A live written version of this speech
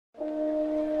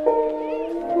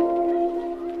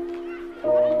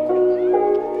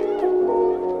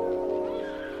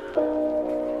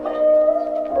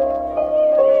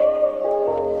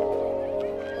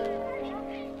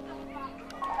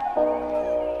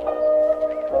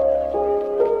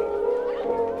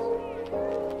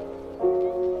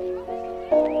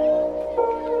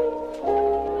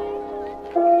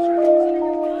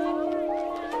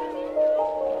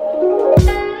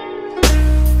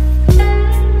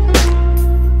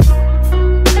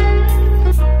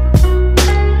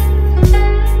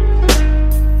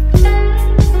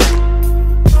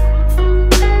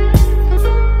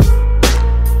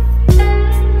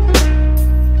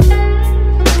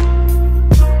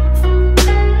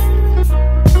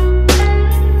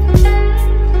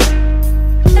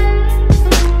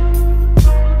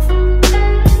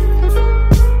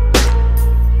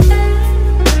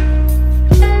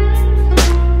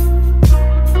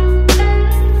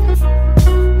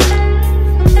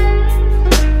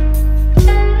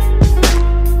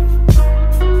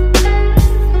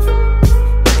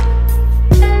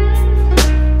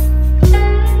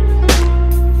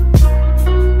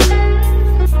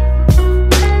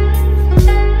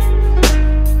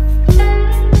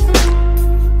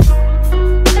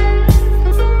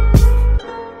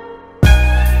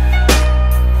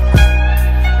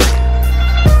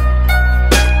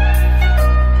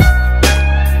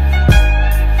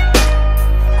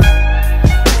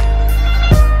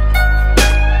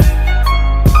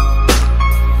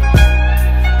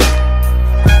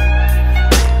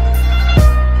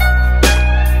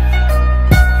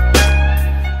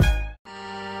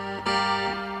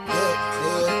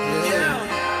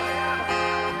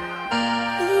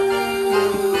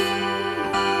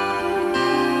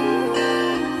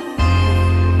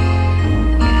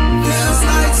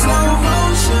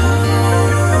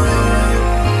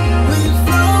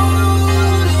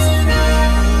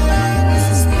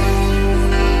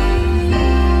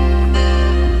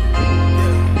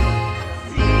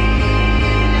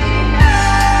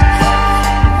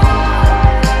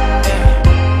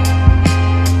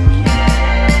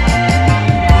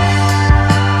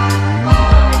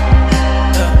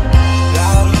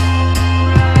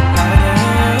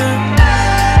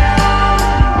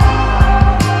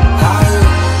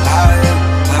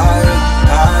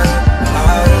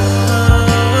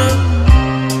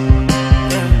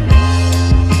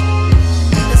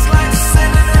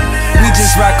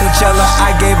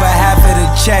I gave her half of the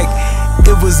check.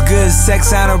 It was good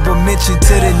sex, honorable mention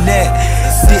to the net.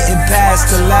 Didn't pass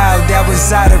the loud, that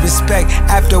was out of respect.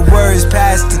 After words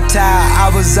passed the towel, I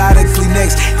was out of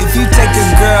Kleenex. If you take a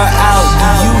girl out, do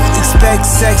you expect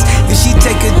sex? If she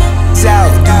take a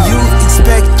out, do you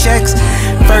expect checks?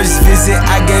 First visit,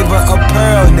 I gave her a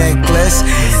pearl necklace.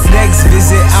 Next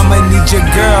visit, I'ma need your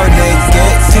girl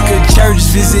naked. Took a church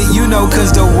visit, you know,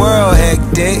 cause the world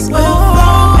hectic.